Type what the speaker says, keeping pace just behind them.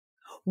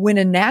When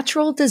a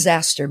natural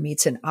disaster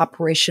meets an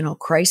operational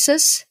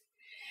crisis,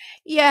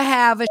 you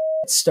have a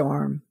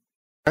storm.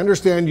 I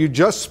understand you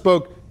just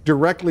spoke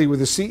directly with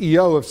the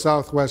CEO of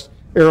Southwest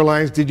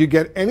Airlines. Did you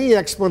get any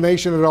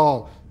explanation at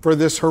all for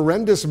this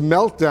horrendous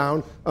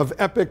meltdown of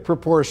epic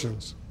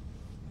proportions?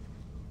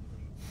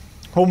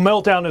 Well,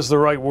 meltdown is the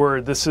right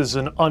word. This is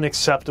an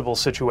unacceptable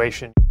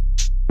situation.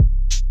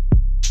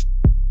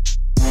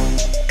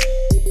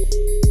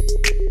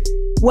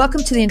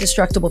 Welcome to the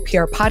Indestructible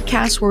PR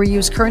podcast, where we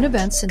use current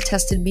events and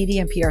tested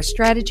media and PR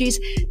strategies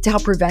to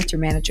help prevent or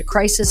manage a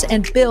crisis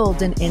and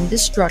build an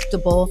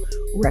indestructible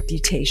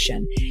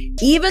reputation.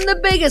 Even the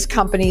biggest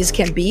companies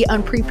can be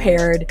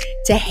unprepared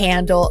to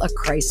handle a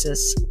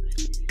crisis.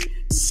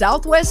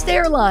 Southwest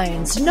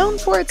Airlines, known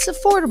for its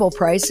affordable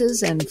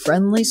prices and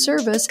friendly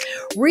service,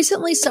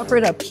 recently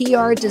suffered a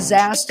PR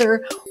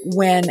disaster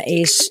when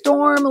a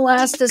storm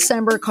last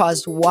December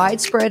caused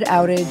widespread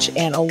outage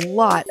and a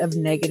lot of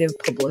negative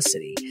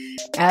publicity.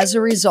 As a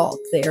result,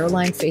 the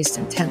airline faced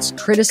intense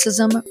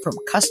criticism from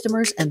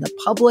customers and the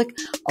public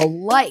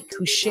alike,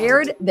 who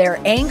shared their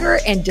anger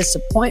and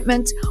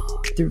disappointment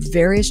through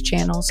various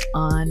channels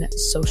on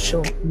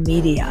social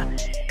media.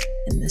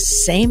 And the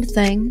same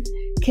thing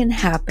can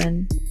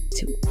happen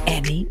to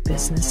any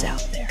business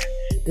out there.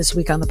 This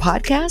week on the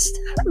podcast,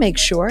 how to make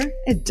sure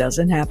it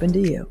doesn't happen to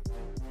you.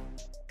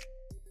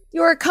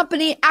 You're a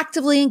company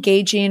actively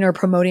engaging or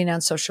promoting on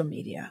social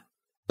media,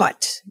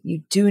 but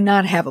you do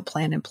not have a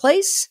plan in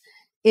place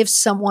if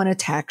someone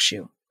attacks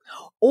you,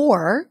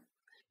 or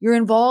you're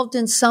involved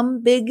in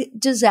some big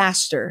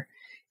disaster.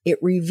 It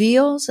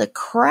reveals a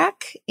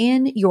crack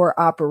in your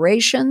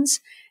operations,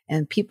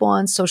 and people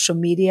on social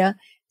media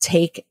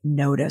take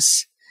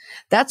notice.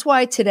 That's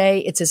why today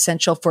it's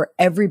essential for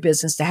every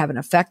business to have an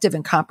effective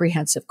and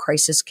comprehensive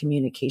crisis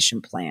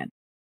communication plan.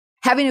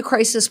 Having a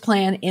crisis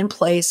plan in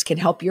place can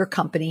help your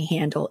company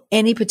handle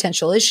any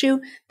potential issue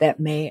that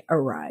may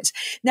arise.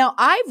 Now,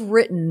 I've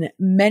written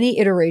many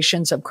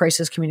iterations of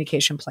crisis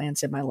communication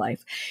plans in my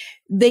life.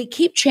 They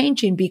keep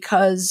changing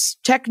because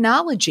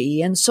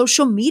technology and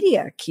social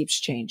media keeps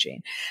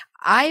changing.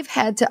 I've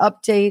had to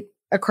update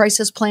a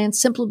crisis plan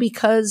simply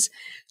because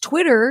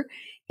Twitter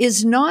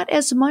is not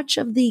as much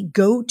of the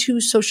go-to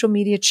social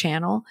media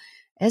channel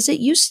as it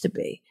used to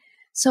be.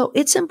 So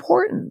it's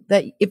important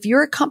that if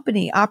you're a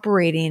company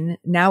operating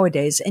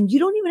nowadays, and you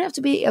don't even have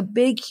to be a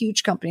big,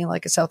 huge company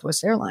like a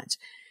Southwest Airlines.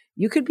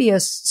 You could be a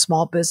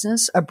small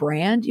business, a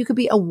brand. You could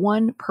be a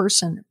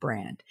one-person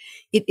brand.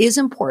 It is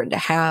important to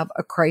have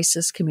a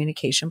crisis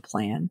communication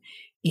plan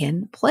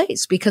in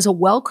place, because a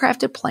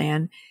well-crafted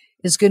plan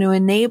is going to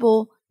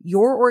enable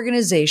your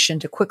organization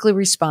to quickly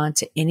respond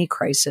to any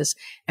crisis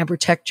and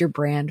protect your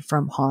brand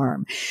from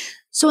harm.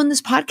 So in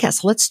this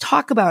podcast, let's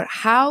talk about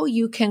how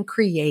you can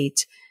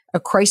create a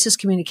crisis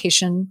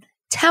communication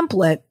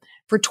template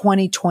for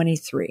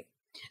 2023.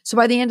 So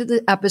by the end of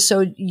the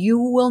episode, you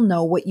will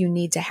know what you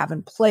need to have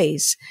in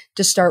place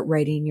to start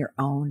writing your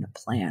own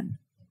plan.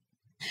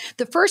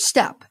 The first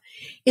step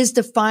is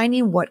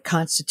defining what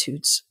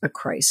constitutes a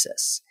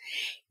crisis.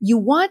 You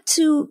want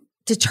to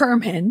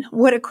determine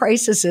what a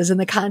crisis is in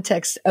the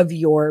context of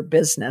your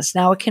business.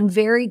 Now, it can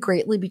vary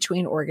greatly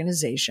between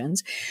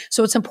organizations,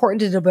 so it's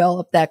important to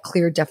develop that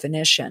clear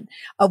definition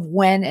of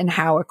when and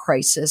how a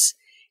crisis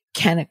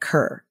can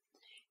occur.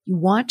 You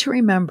want to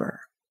remember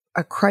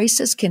a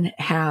crisis can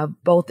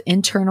have both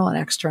internal and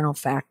external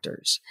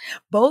factors.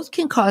 Both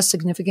can cause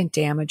significant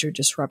damage or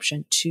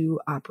disruption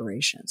to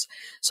operations.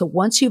 So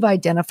once you've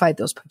identified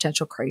those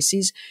potential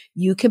crises,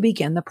 you can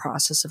begin the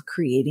process of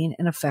creating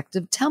an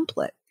effective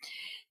template.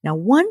 Now,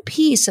 one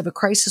piece of a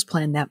crisis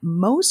plan that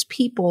most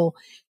people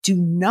do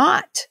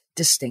not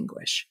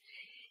distinguish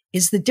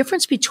is the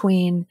difference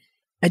between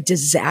a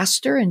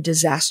disaster and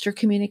disaster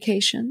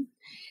communication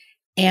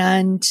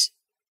and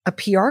a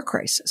PR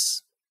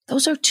crisis.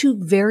 Those are two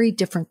very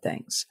different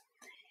things.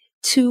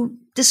 To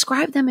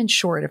describe them in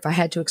short, if I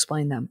had to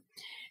explain them,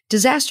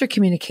 disaster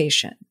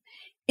communication,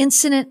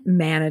 incident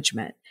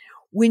management.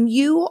 When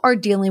you are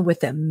dealing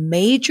with a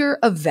major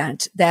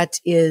event that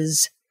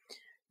is,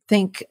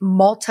 think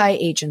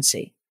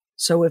multi-agency.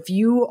 So if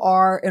you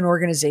are an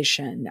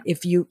organization,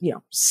 if you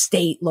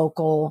state,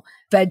 local,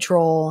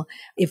 federal,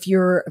 if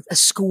you're a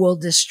school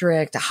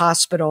district, a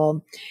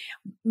hospital,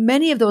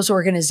 many of those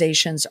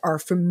organizations are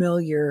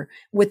familiar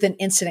with an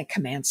incident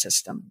command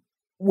system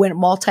when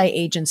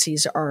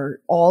multi-agencies are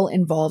all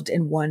involved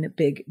in one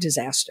big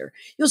disaster.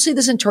 You'll see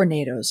this in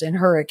tornadoes, in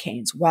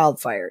hurricanes,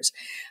 wildfires.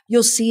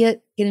 You'll see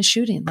it in a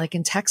shooting like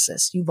in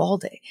Texas,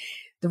 Uvalde.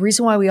 The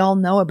reason why we all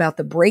know about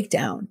the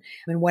breakdown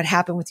and what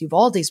happened with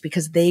Uvalde is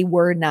because they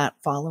were not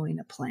following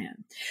a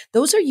plan.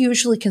 Those are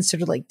usually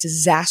considered like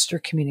disaster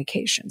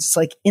communications. It's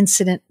like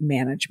incident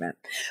management.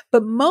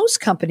 But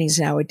most companies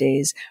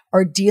nowadays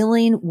are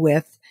dealing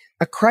with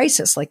a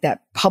crisis like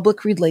that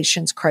public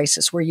relations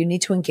crisis where you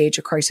need to engage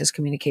a crisis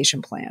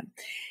communication plan.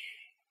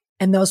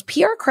 And those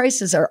PR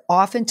crises are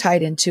often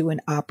tied into an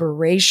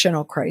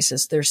operational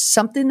crisis. There's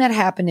something that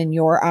happened in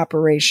your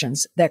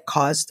operations that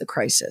caused the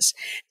crisis.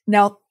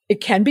 Now, It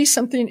can be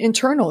something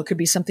internal. It could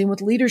be something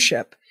with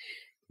leadership.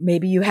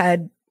 Maybe you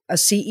had a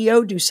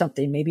CEO do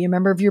something. Maybe a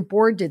member of your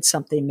board did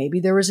something. Maybe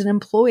there was an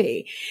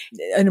employee.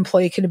 An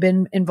employee could have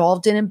been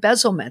involved in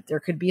embezzlement. There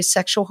could be a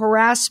sexual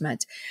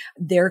harassment.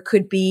 There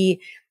could be,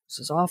 this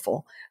is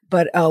awful,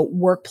 but a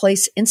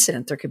workplace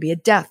incident. There could be a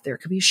death. There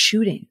could be a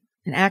shooting,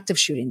 an active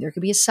shooting. There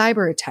could be a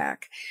cyber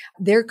attack.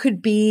 There could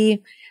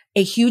be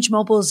a huge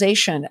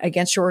mobilization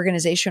against your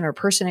organization or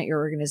person at your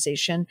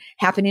organization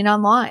happening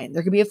online.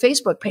 There could be a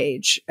Facebook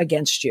page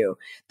against you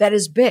that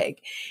is big.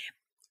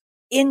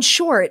 In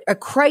short, a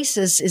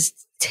crisis is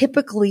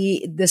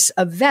typically this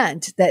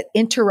event that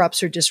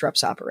interrupts or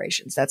disrupts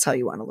operations. That's how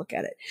you want to look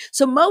at it.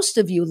 So most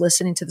of you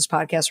listening to this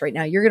podcast right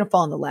now, you're going to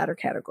fall in the latter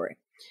category.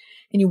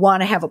 And you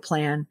want to have a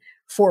plan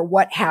for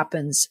what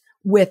happens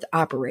with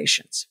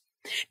operations.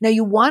 Now,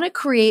 you want to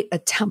create a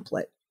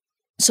template.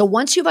 So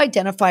once you've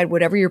identified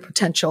whatever your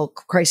potential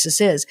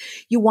crisis is,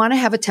 you want to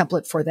have a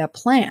template for that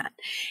plan.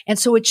 And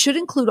so it should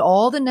include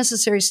all the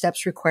necessary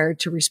steps required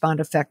to respond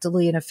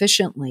effectively and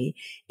efficiently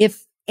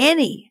if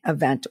any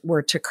event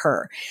were to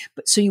occur.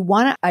 So you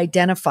want to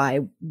identify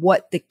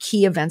what the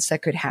key events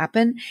that could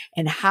happen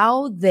and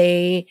how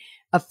they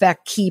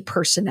affect key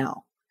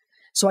personnel.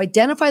 So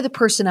identify the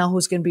personnel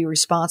who's going to be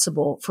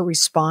responsible for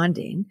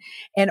responding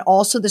and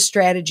also the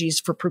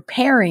strategies for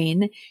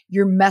preparing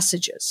your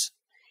messages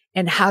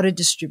and how to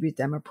distribute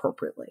them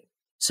appropriately.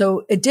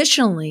 So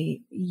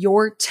additionally,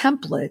 your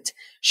template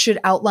should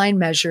outline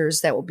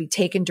measures that will be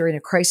taken during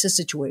a crisis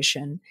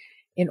situation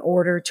in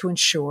order to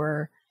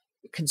ensure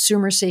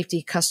consumer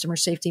safety, customer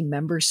safety,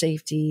 member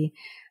safety,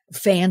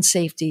 fan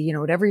safety,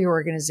 whatever your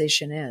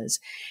organization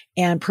is,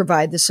 and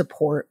provide the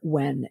support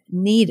when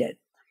needed.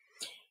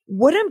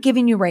 What I'm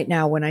giving you right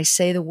now when I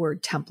say the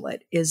word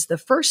template is the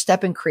first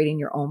step in creating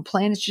your own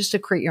plan is just to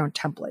create your own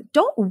template.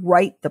 Don't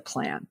write the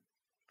plan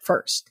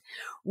first.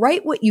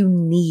 Write what you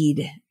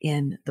need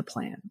in the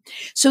plan.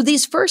 So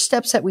these first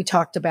steps that we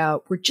talked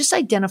about were just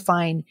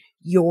identifying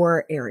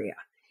your area,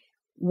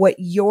 what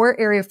your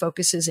area of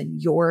focus is in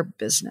your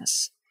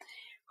business,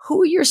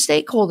 who your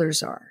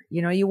stakeholders are.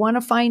 You want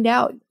to find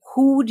out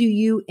who do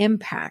you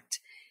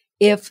impact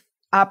if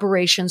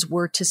operations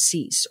were to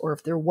cease or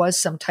if there was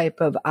some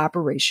type of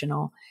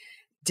operational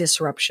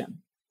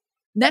disruption.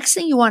 Next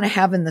thing you want to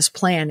have in this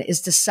plan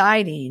is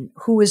deciding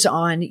who is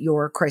on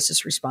your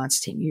crisis response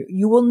team.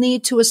 You will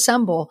need to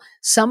assemble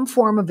some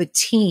form of a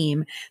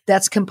team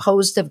that's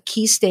composed of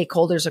key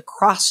stakeholders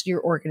across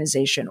your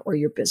organization or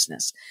your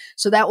business.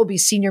 So that will be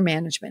senior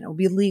management. It will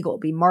be legal, it'll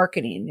be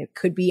marketing. It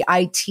could be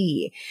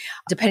IT.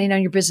 Depending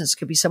on your business, it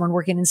could be someone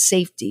working in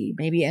safety,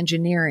 maybe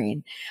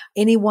engineering,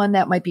 anyone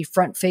that might be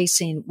front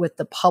facing with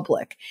the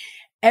public.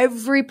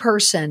 Every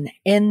person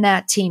in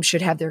that team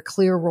should have their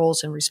clear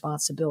roles and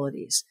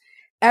responsibilities.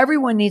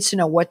 Everyone needs to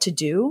know what to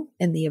do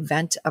in the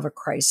event of a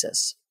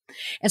crisis.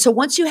 And so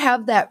once you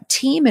have that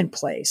team in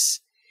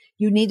place,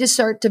 you need to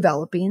start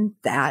developing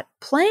that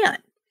plan.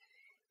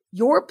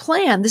 Your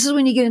plan, this is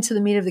when you get into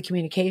the meat of the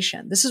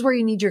communication. This is where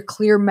you need your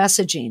clear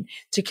messaging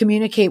to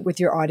communicate with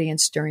your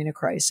audience during a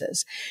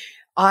crisis.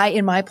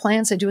 In my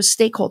plans, I do a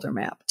stakeholder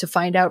map to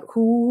find out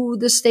who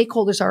the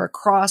stakeholders are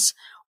across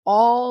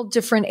all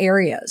different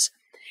areas.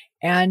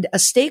 And a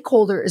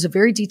stakeholder is a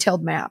very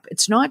detailed map.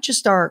 It's not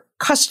just our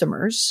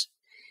customers,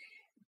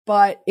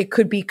 but it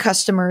could be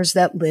customers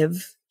that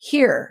live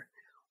here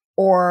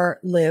or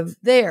live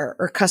there,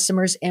 or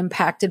customers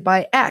impacted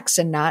by X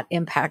and not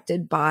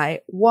impacted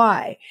by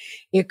Y.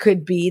 It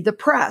could be the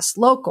press,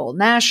 local,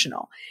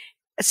 national.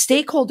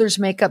 Stakeholders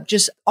make up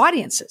just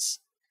audiences,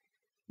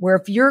 where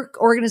if your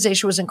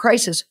organization was in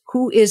crisis,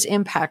 who is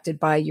impacted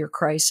by your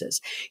crisis?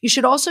 You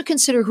should also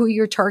consider who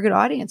your target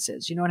audience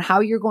is, and how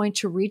you're going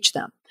to reach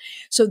them.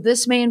 So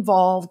this may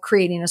involve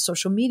creating a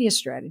social media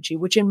strategy,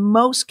 which in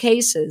most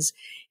cases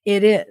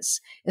it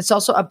is. It's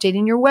also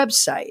updating your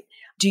website.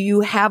 Do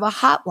you have a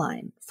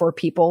hotline for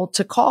people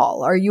to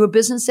call? Are you a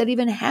business that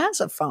even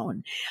has a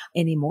phone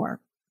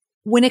anymore?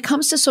 When it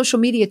comes to social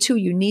media too,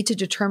 you need to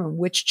determine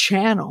which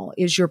channel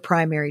is your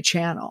primary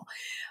channel.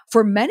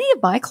 For many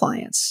of my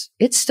clients,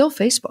 it's still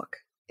Facebook.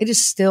 It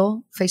is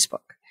still Facebook.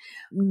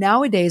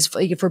 Nowadays,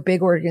 for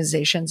big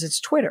organizations, it's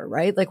Twitter,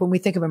 right? Like when we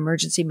think of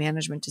emergency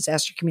management,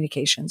 disaster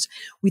communications,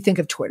 we think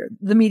of Twitter.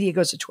 The media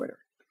goes to Twitter.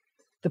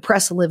 The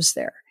press lives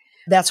there.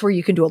 That's where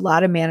you can do a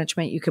lot of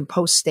management. You can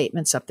post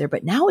statements up there.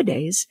 But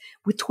nowadays,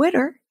 with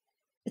Twitter,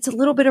 it's a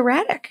little bit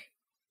erratic,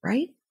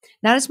 right?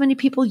 Not as many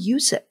people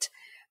use it.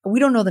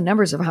 We don't know the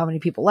numbers of how many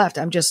people left.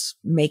 I'm just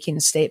making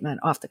a statement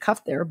off the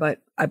cuff there,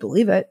 but I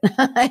believe it.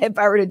 If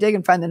I were to dig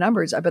and find the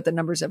numbers, I bet the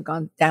numbers have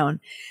gone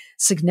down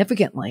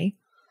significantly.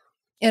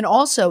 And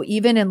also,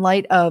 even in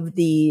light of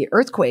the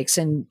earthquakes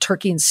in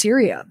Turkey and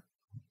Syria,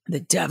 the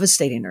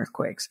devastating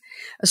earthquakes,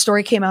 a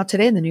story came out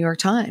today in the New York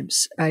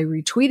Times. I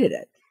retweeted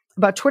it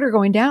about Twitter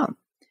going down.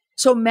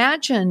 So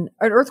imagine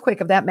an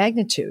earthquake of that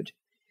magnitude,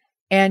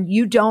 and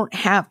you don't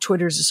have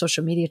Twitter as a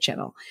social media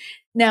channel.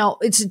 Now,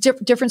 it's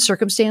different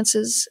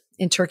circumstances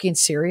in Turkey and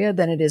Syria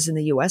than it is in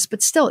the US,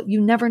 but still, you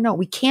never know.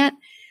 We can't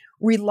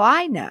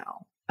rely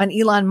now on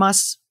Elon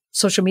Musk's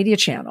social media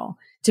channel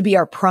to be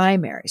our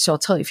primary. So I'll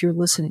tell you, if you're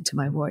listening to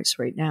my voice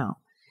right now,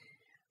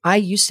 I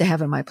used to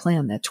have in my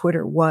plan that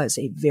Twitter was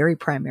a very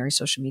primary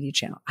social media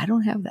channel. I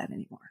don't have that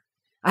anymore.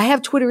 I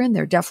have Twitter in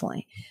there,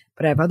 definitely,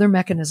 but I have other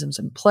mechanisms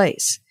in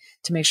place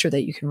to make sure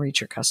that you can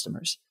reach your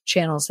customers,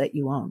 channels that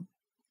you own.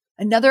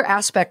 Another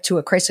aspect to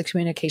a crisis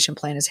communication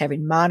plan is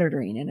having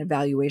monitoring and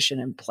evaluation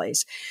in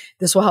place.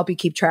 This will help you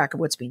keep track of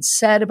what's being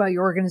said about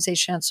your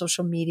organization on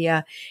social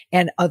media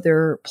and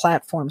other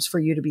platforms for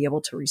you to be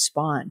able to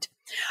respond.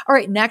 All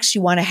right, next,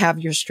 you want to have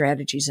your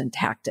strategies and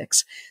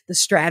tactics. The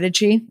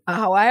strategy,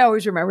 how I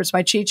always remember, it's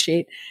my cheat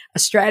sheet. A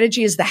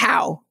strategy is the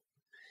how.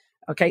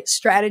 Okay.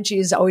 Strategy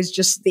is always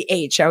just the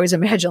H. I always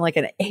imagine like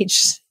an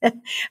H,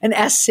 an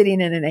S sitting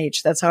in an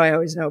H. That's how I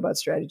always know about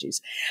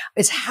strategies.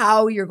 It's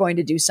how you're going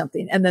to do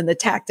something. And then the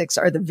tactics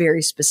are the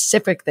very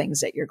specific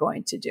things that you're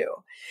going to do.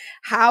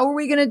 How are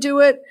we going to do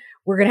it?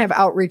 We're going to have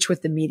outreach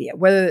with the media.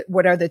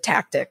 What are the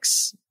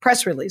tactics?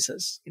 Press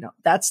releases.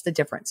 That's the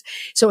difference.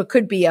 So it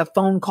could be a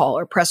phone call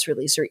or press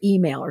release or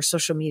email or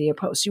social media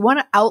posts. You want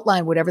to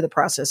outline whatever the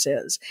process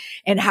is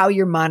and how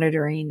you're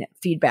monitoring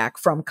feedback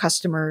from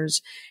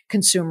customers,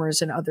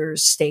 consumers, and other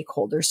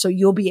stakeholders. So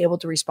you'll be able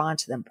to respond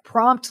to them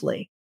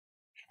promptly.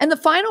 And the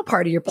final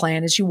part of your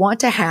plan is you want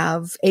to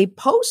have a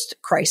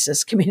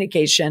post-crisis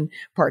communication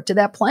part to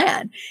that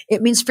plan.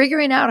 It means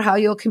figuring out how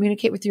you'll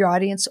communicate with your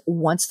audience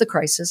once the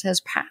crisis has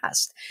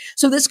passed.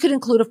 So this could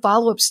include a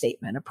follow-up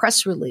statement, a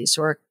press release,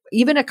 or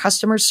even a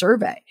customer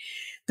survey.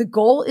 The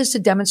goal is to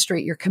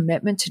demonstrate your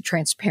commitment to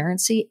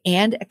transparency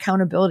and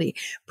accountability,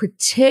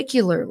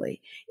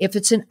 particularly if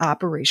it's an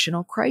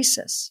operational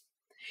crisis.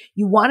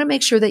 You want to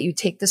make sure that you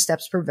take the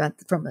steps to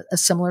prevent from a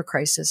similar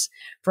crisis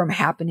from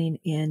happening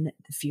in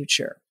the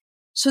future.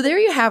 So there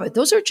you have it.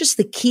 Those are just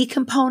the key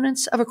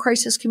components of a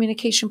crisis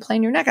communication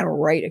plan. You're not going to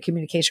write a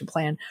communication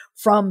plan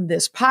from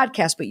this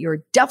podcast, but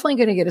you're definitely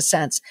going to get a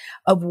sense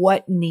of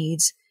what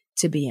needs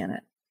to be in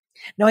it.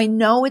 Now, I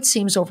know it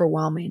seems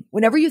overwhelming.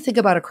 Whenever you think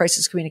about a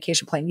crisis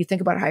communication plan, you think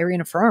about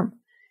hiring a firm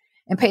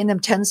and paying them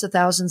tens of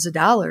thousands of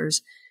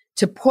dollars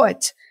to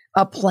put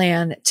a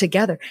plan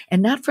together.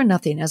 And not for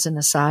nothing, as an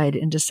aside,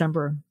 in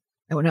December,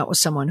 I went out with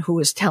someone who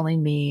was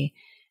telling me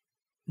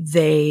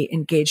they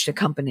engaged a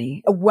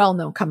company, a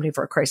well-known company,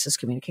 for a crisis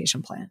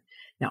communication plan.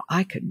 Now,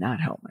 I could not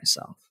help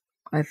myself.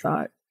 I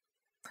thought,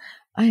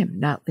 I am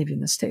not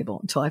leaving this table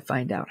until I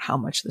find out how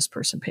much this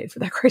person paid for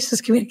that crisis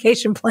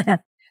communication plan.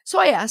 So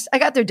I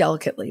got there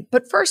delicately,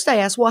 but first I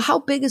asked, well, how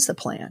big is the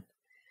plan?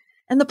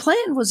 And the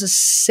plan was the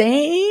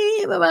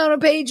same amount of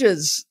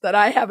pages that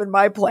I have in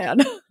my plan,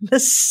 the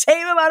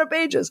same amount of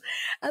pages.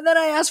 And then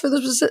I asked for the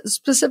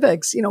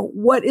specifics,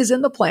 what is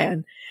in the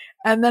plan?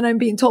 And then I'm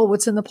being told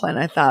what's in the plan.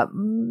 I thought,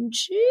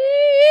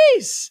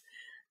 geez,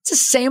 it's the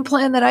same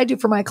plan that I do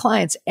for my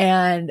clients.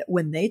 And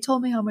when they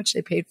told me how much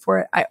they paid for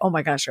it, oh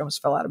my gosh, I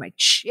almost fell out of my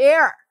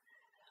chair.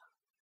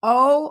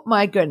 Oh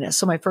my goodness.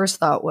 So my first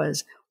thought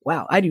was,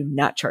 wow, I do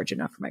not charge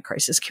enough for my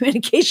crisis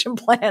communication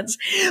plans.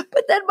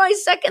 But then my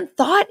second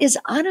thought is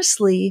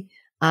honestly,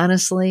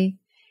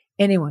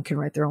 anyone can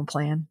write their own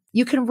plan.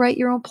 You can write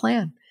your own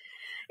plan.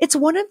 It's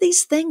one of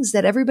these things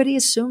that everybody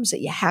assumes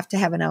that you have to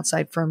have an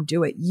outside firm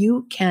do it.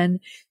 You can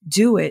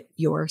do it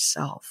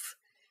yourself.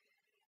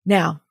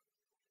 Now,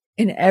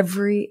 in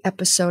every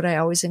episode, I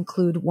always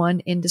include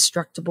one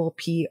indestructible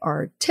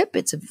PR tip.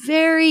 It's a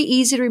very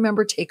easy to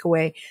remember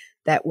takeaway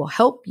that will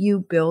help you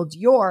build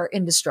your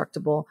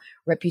indestructible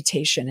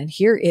reputation. And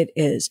here it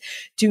is.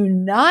 Do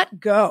not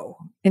go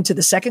into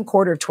the second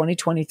quarter of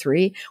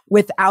 2023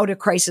 without a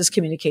crisis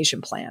communication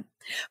plan.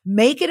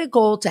 Make it a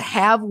goal to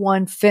have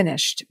one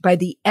finished by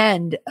the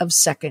end of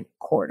second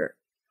quarter.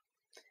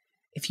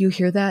 If you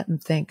hear that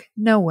and think,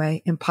 no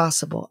way,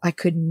 impossible, I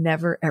could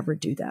never, ever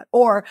do that,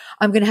 or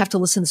I'm going to have to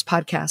listen to this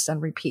podcast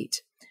on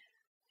repeat.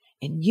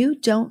 And you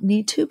don't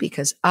need to,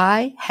 because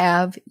I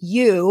have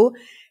you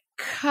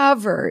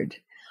covered.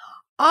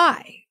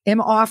 I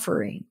am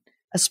offering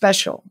a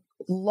special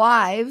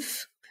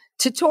live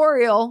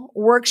tutorial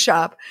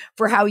workshop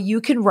for how you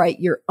can write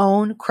your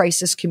own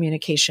crisis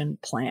communication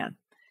plan.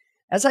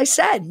 As I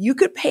said, you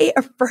could pay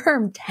a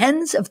firm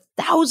tens of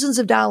thousands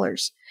of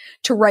dollars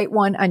to write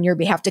one on your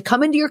behalf, to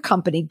come into your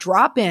company,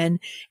 drop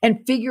in,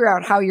 and figure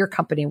out how your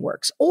company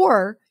works.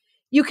 Or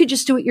you could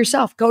just do it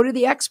yourself. Go to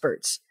the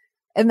experts.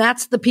 And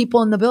that's the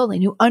people in the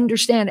building who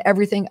understand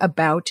everything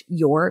about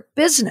your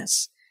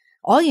business.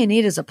 All you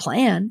need is a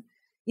plan.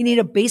 You need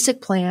a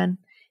basic plan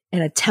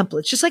and a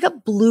template, just like a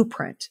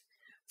blueprint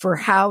for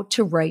how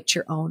to write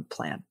your own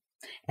plan.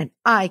 And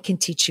I can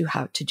teach you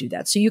how to do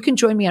that. So you can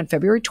join me on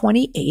February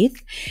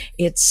 28th.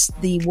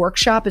 The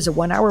workshop is a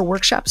 1-hour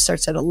workshop. It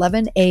starts at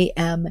 11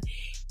 a.m.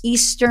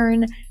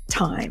 Eastern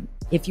time.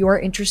 If you are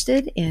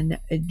interested in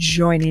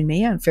joining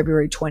me on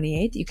February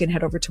 28th, you can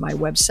head over to my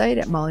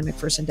website at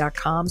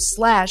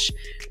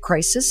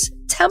mollymcpherson.com/crisis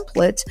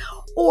template,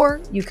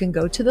 or you can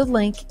go to the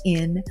link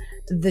in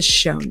the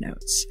show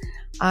notes.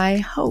 I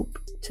hope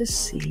to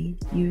see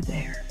you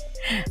there.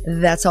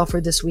 That's all for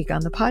this week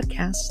on the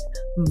podcast.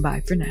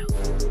 Bye for now.